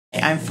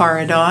I'm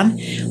Fara Daun.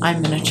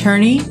 I'm an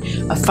attorney,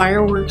 a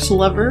fireworks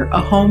lover,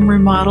 a home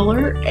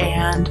remodeler,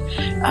 and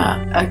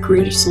a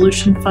creative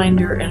solution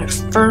finder, and a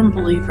firm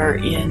believer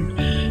in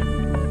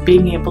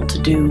being able to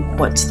do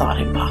what's thought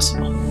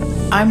impossible.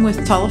 I'm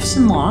with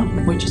Tollefson Law,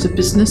 which is a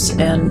business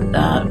and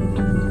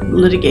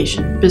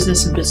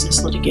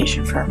business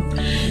litigation firm.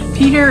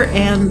 Peter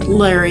and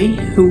Larry,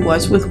 who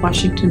was with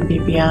Washington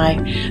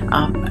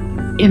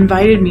BBI,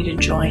 invited me to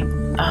join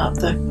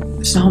the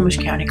Snohomish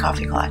County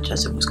Coffee Clutch,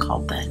 as it was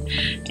called then,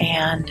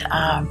 and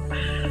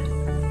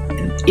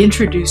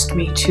introduced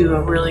me to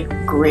a really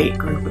great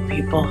group of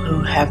people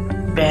who have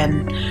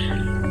been,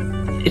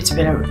 it's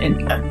been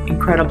an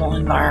incredible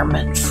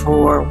environment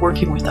for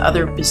working with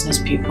other business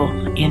people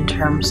in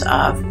terms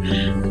of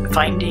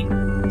finding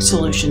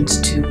solutions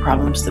to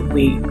problems that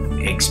we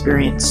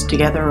experience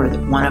together or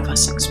that one of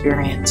us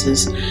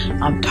experiences,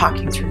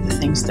 talking through the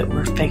things that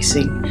we're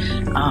facing,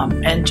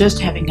 and just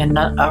having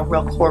a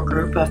real core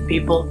group of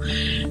people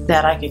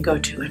that I can go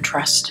to and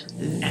trust.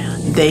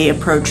 And they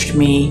approached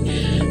me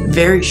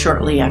very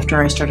shortly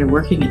after I started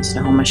working in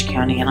Snohomish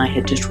County, and I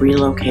had just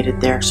relocated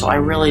there, so I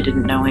really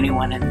didn't know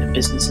anyone in the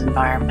business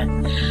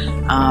environment,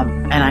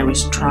 and I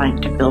was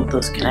trying to build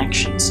those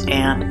connections.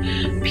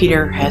 And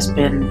Peter has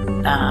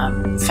been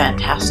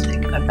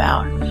fantastic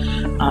about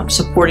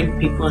supporting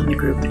people in the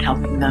group and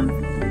helping them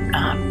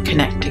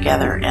connect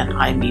together, and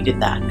I needed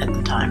that at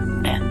the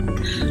time.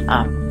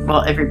 And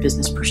well, every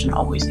business person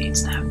always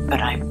needs that,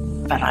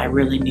 but I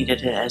really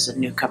needed it as a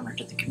newcomer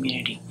to the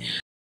community.